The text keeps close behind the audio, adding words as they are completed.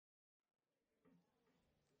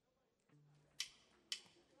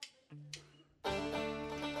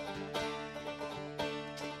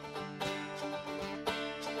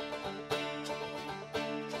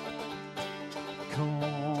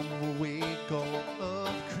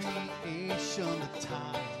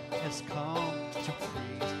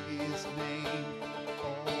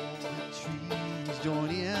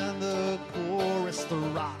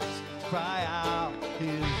cry out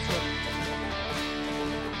his name.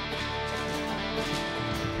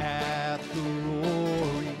 At the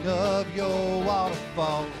roaring of your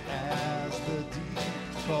waterfall, as the deep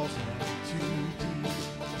calls into deep,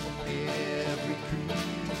 every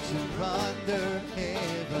creature under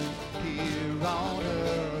heaven, here on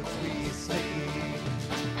earth we sing.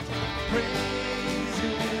 Praise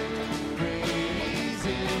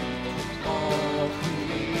Him, all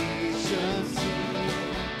creation sing.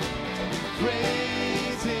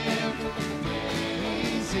 Praise Him,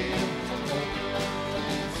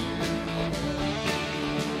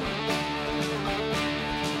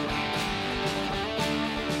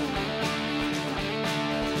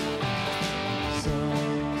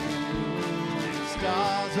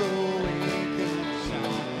 stars awaken,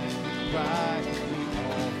 shine brightly,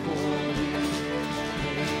 all for Him.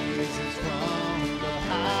 Praises from the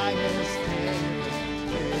highest heaven,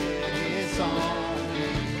 let His song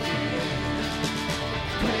begin.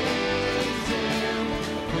 Praise Him,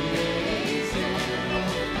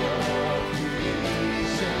 all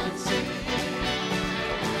creation sing.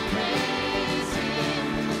 Praise Him,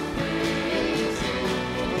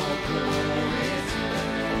 all glory to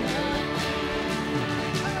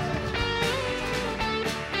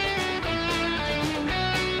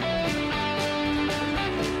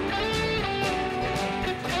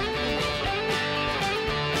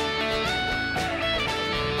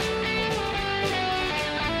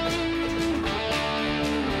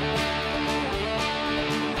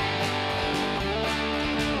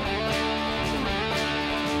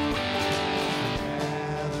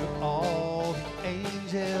all the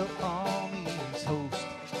angel armies, host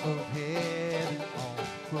of heaven, all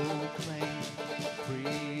proclaim.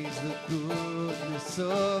 Praise the goodness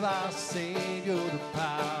of our Savior, the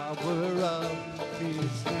power of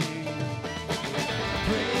His name.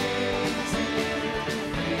 Praise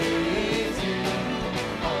Him,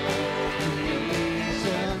 all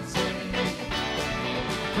creation sing.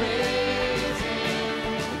 Praise Him,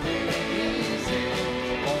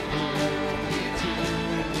 all glory to the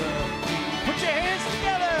King. Put your hands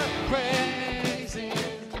together. Praise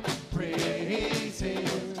Him,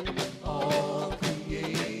 all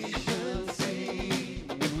creation sing.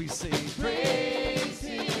 And we say, praise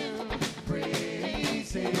Him,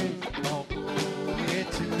 all glory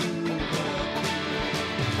to the King.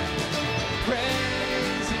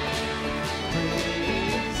 Praise Him,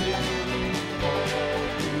 all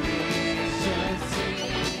creation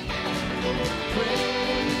sing.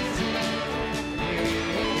 Praise Him,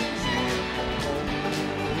 all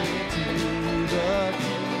glory to the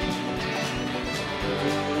King.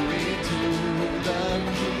 Glory to the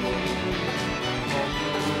King. All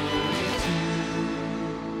glory to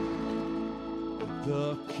the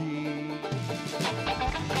King.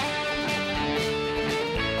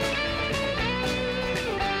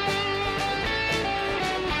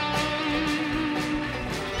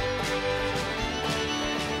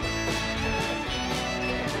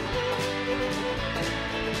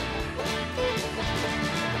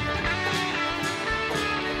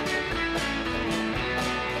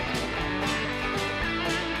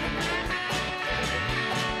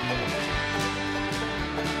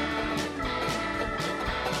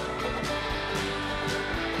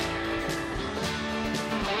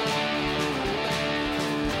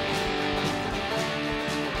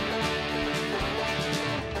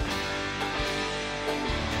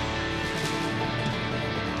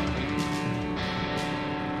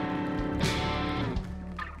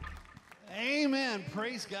 Amen.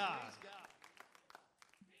 Praise God.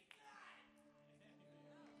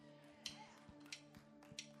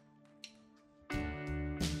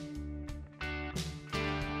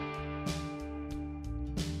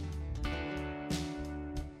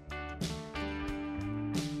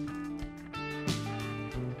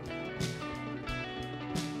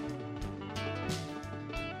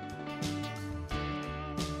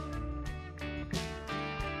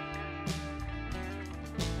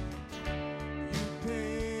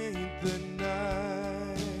 Paid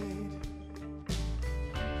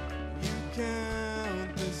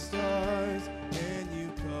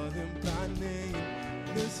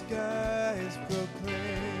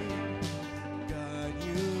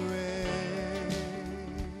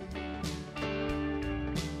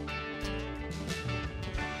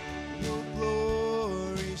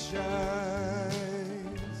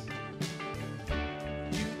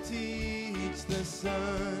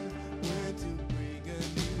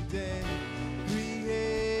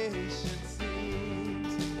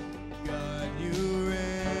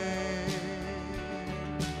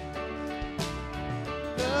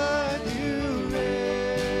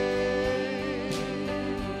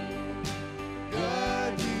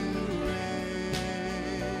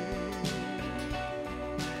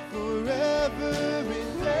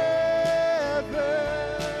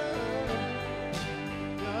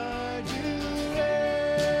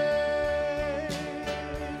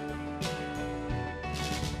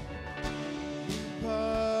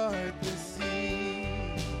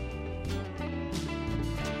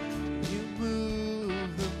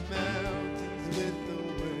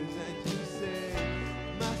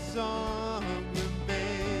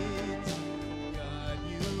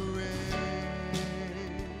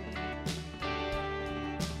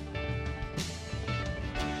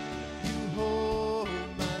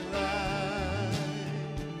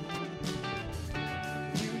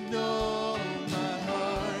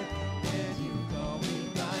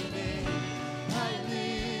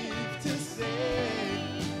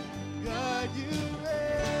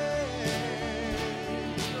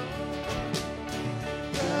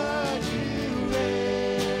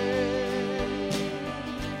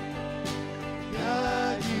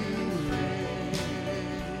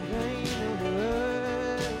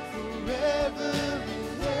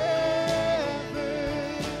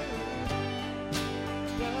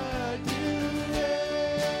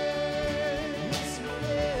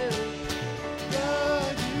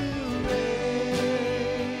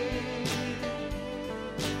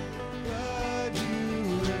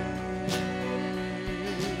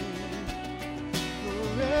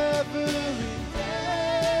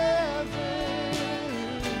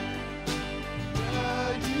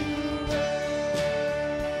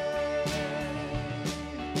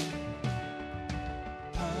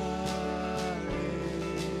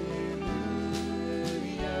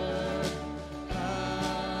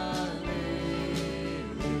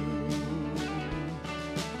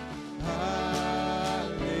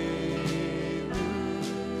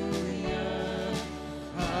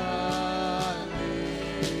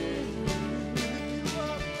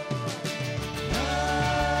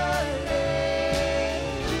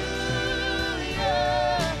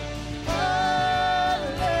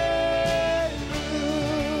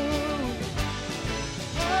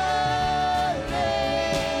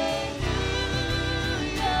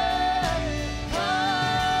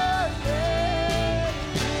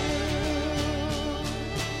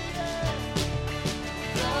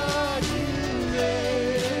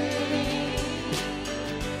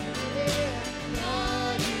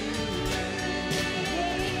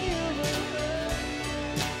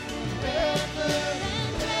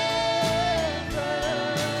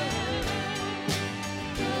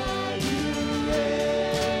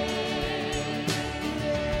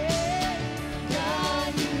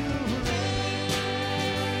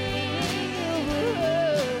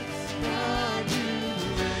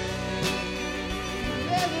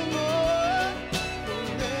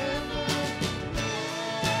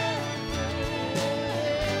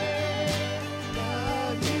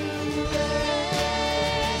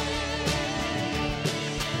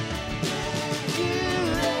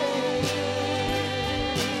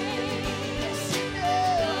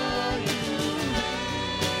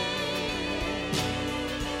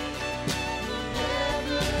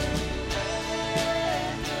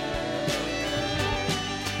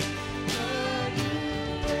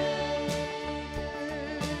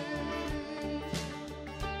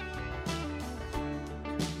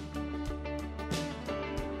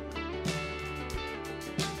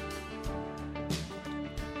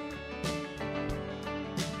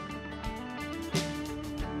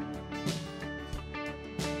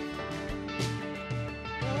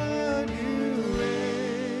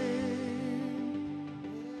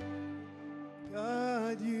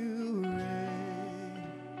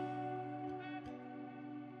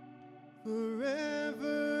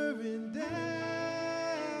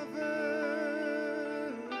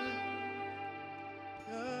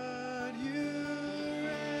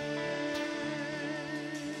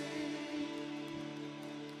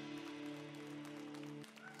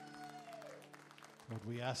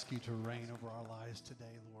Lord, we ask you to reign over our lives today,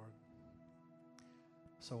 Lord.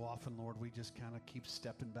 So often, Lord, we just kind of keep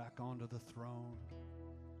stepping back onto the throne.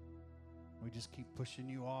 We just keep pushing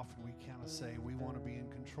you off, and we kind of say, we want to be in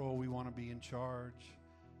control, we want to be in charge.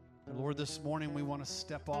 But Lord, this morning we want to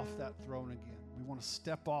step off that throne again. We want to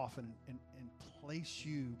step off and place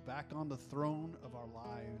you back on the throne of our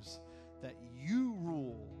lives, that you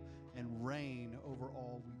rule and reign over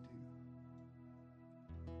all we do.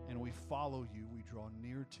 And we follow you, we draw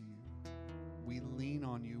near to you, we lean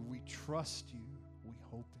on you, we trust you, we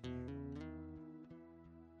hope in you.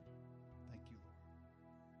 Thank you,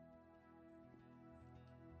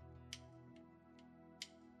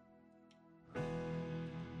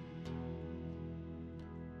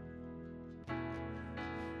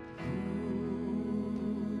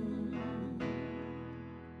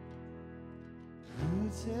 Who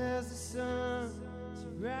tells the sun to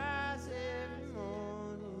rise every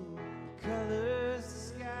morning, colors the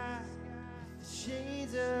sky with the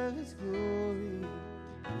shades of his glory,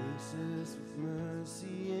 makes us with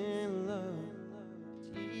mercy and love,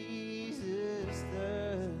 Jesus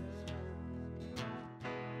does.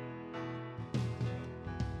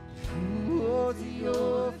 Who holds the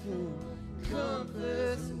orphan,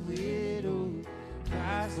 comforts the widow,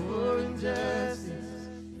 cries for injustice,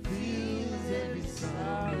 feels every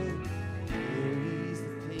sorrow, carries the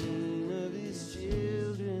pain of his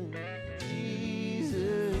children,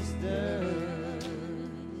 Jesus does.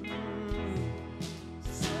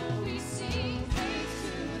 So we sing praise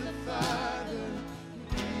to the Father,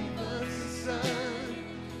 who gave us the Son,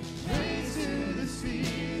 praise to the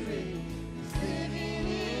Spirit, who's living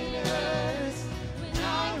in us. When I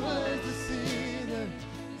was the sinner,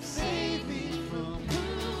 you saved me from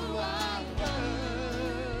who I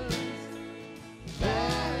was.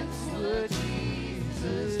 That's what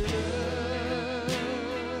Jesus does.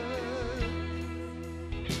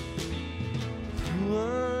 Who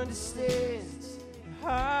understands the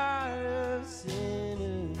heart of a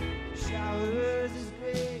sinner, showers his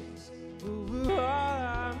grace over all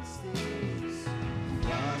our mistakes,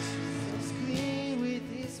 washes us clean with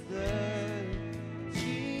his blood.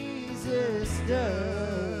 Jesus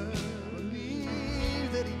does. Believe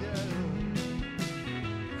that he does.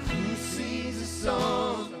 Who sings a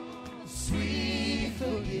song of sweet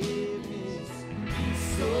forgiveness, who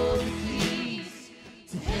sold the keys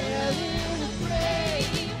to heaven to pray,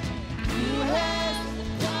 who has the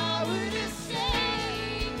power to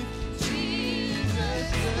save, Jesus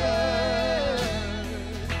does.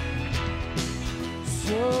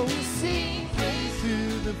 So we sing praise to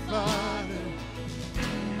the Father,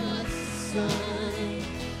 the Son,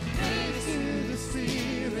 praise to the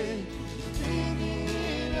Spirit, living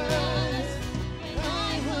in us. And I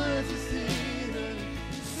was a sinner,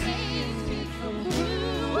 saved me from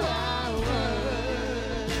who I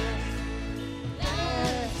was.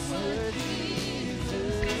 That's what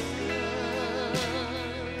Jesus does.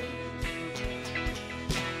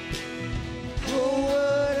 Oh,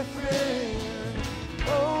 what a friend,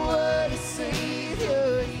 oh, what a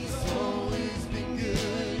Savior. He's always been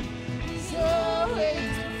good, he's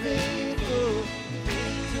always been faithful.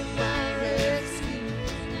 Came to my rescue,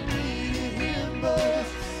 I needed him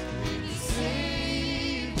most. He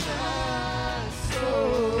saved my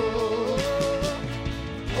soul.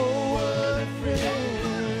 Oh, what a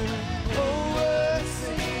friend, oh, what a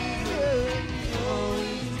Savior. He's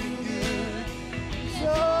always been good, he's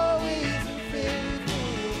always been faithful.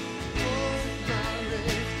 Came to my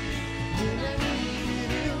rescue, when I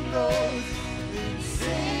needed him most. He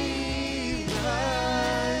saved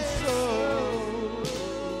my soul.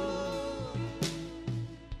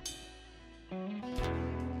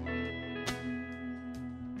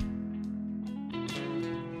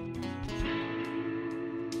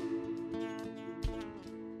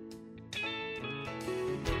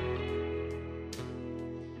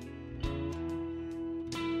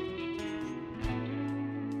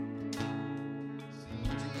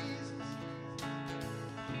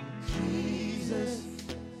 Jesus,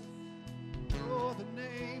 Oh, the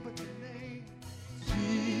name of your name.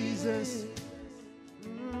 Jesus,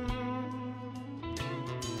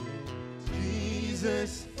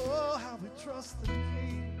 Jesus, Oh, how we trust the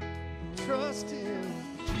King. Trust him.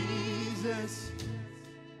 Jesus,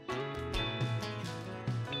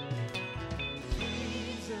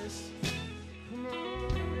 Jesus, come on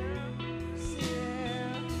now,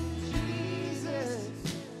 say Jesus,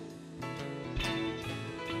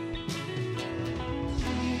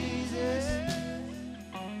 Jesus,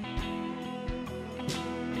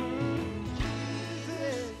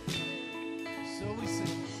 Jesus. So we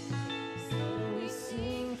sing. So we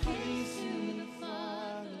sing praise to to the the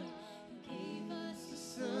Father, who gave us the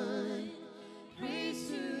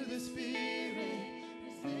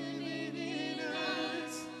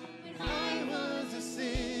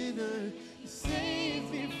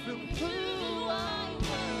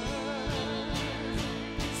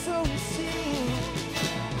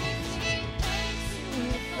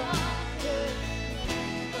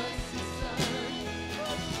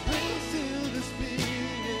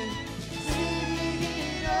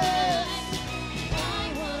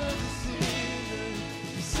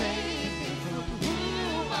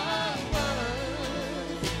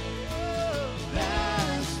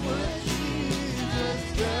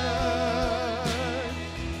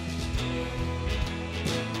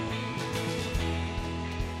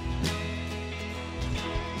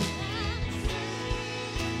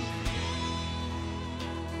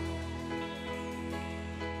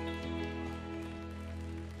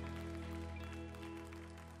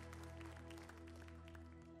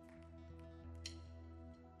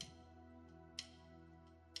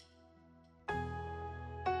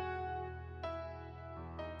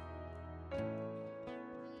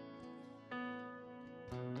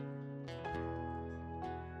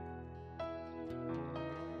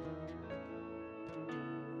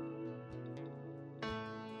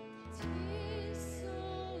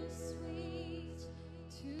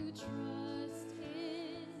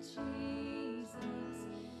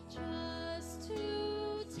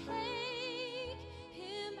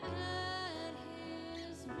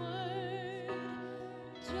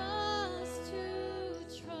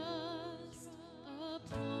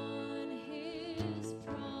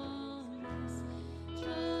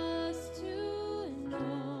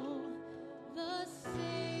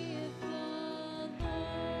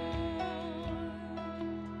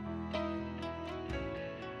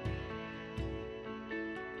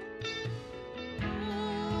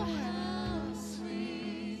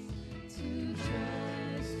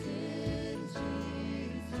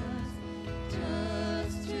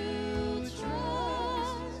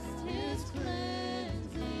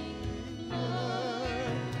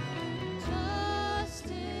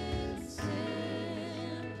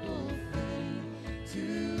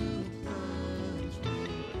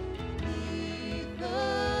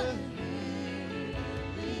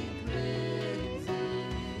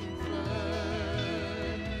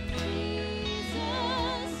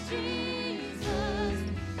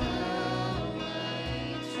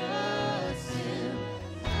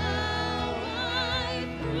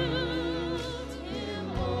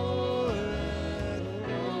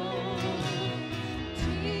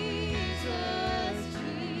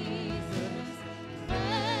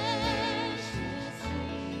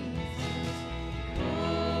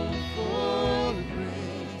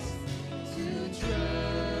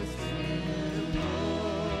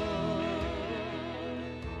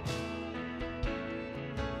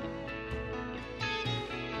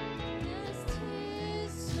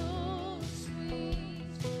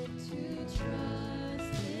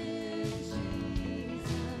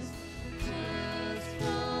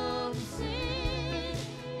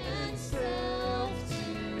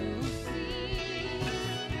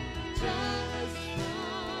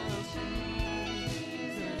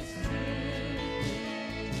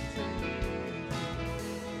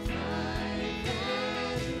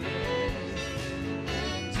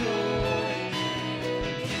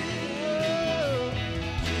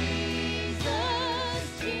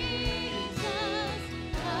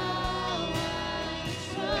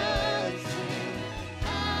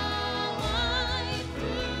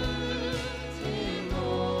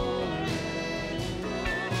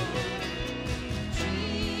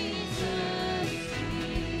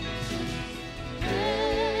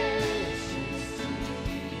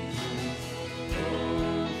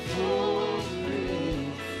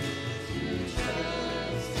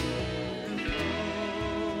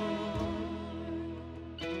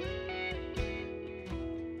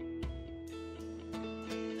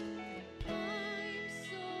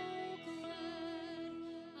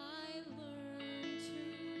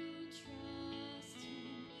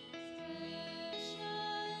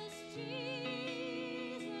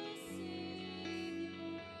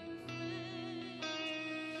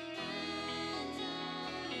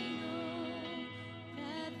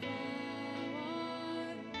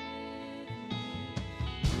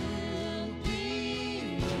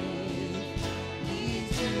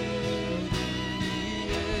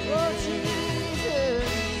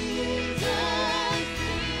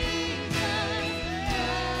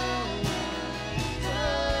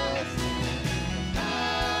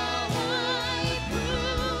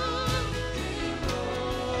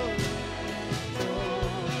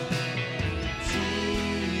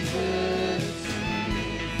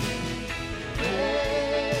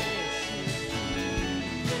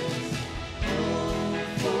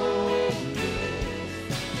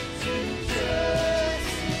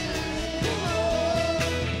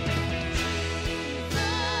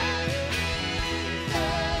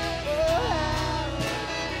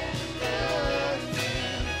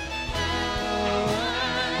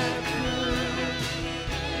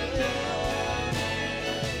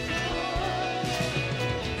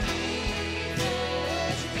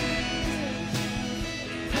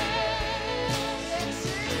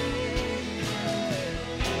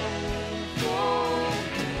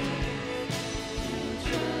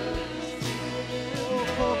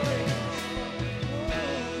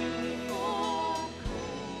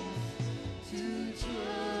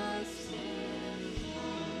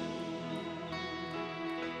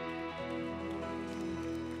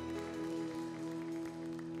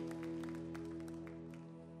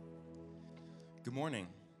Good morning.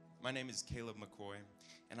 My name is Caleb McCoy,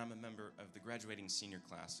 and I'm a member of the graduating senior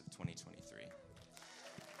class of 2023.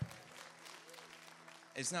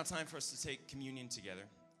 It's now time for us to take communion together.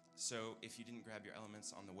 So if you didn't grab your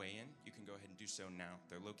elements on the way in, you can go ahead and do so now.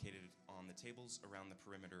 They're located on the tables around the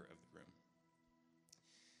perimeter of the room.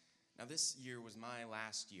 Now, this year was my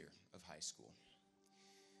last year of high school.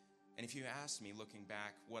 And if you asked me, looking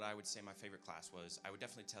back, what I would say my favorite class was, I would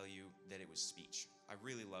definitely tell you that it was speech. I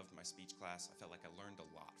really loved my speech class. I felt like I learned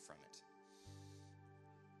a lot from it.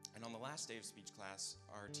 And on the last day of speech class,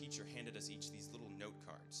 our teacher handed us each these little note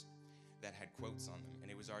cards that had quotes on them. And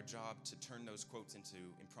it was our job to turn those quotes into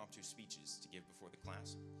impromptu speeches to give before the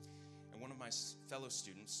class. And one of my fellow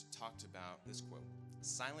students talked about this quote: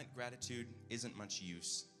 "Silent gratitude isn't much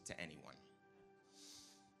use to anyone."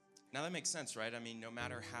 Now that makes sense, right? I mean, no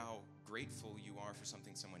matter how grateful you are for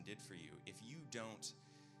something someone did for you, if you don't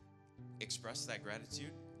express that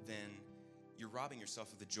gratitude, then you're robbing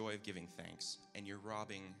yourself of the joy of giving thanks, and you're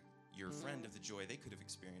robbing your friend of the joy they could have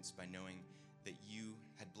experienced by knowing that you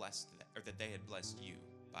had blessed them, or that they had blessed you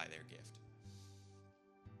by their gift.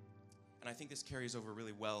 And I think this carries over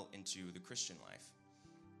really well into the Christian life.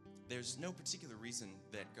 There's no particular reason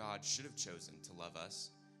that God should have chosen to love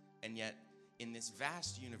us, and yet in this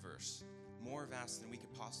vast universe, more vast than we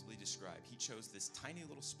could possibly describe, he chose this tiny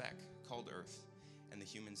little speck called Earth and the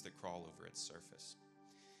humans that crawl over its surface.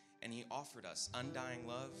 And he offered us undying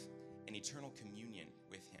love and eternal communion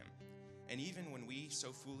with him. And even when we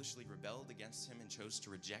so foolishly rebelled against him and chose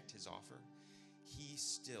to reject his offer, he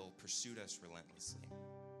still pursued us relentlessly.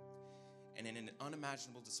 And in an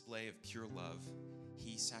unimaginable display of pure love,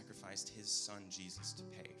 he sacrificed his son Jesus to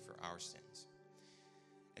pay for our sins.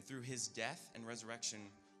 And through his death and resurrection,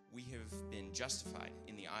 we have been justified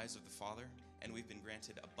in the eyes of the Father, and we've been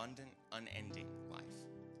granted abundant, unending life.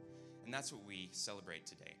 And that's what we celebrate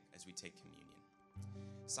today as we take communion.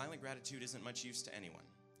 Silent gratitude isn't much use to anyone,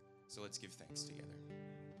 so let's give thanks together.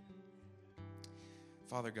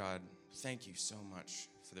 Father God, thank you so much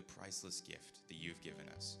for the priceless gift that you've given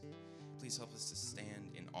us. Please help us to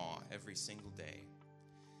stand in awe every single day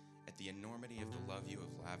at the enormity of the love you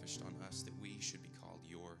have lavished on us, that we should be called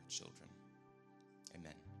your children.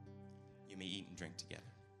 Amen. You may eat and drink together.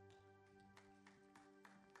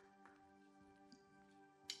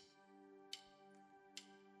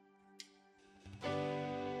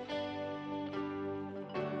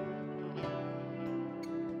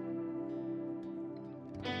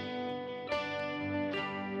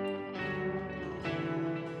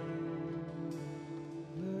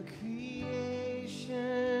 The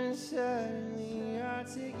creation suddenly are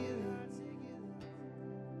together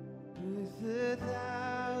with 1,000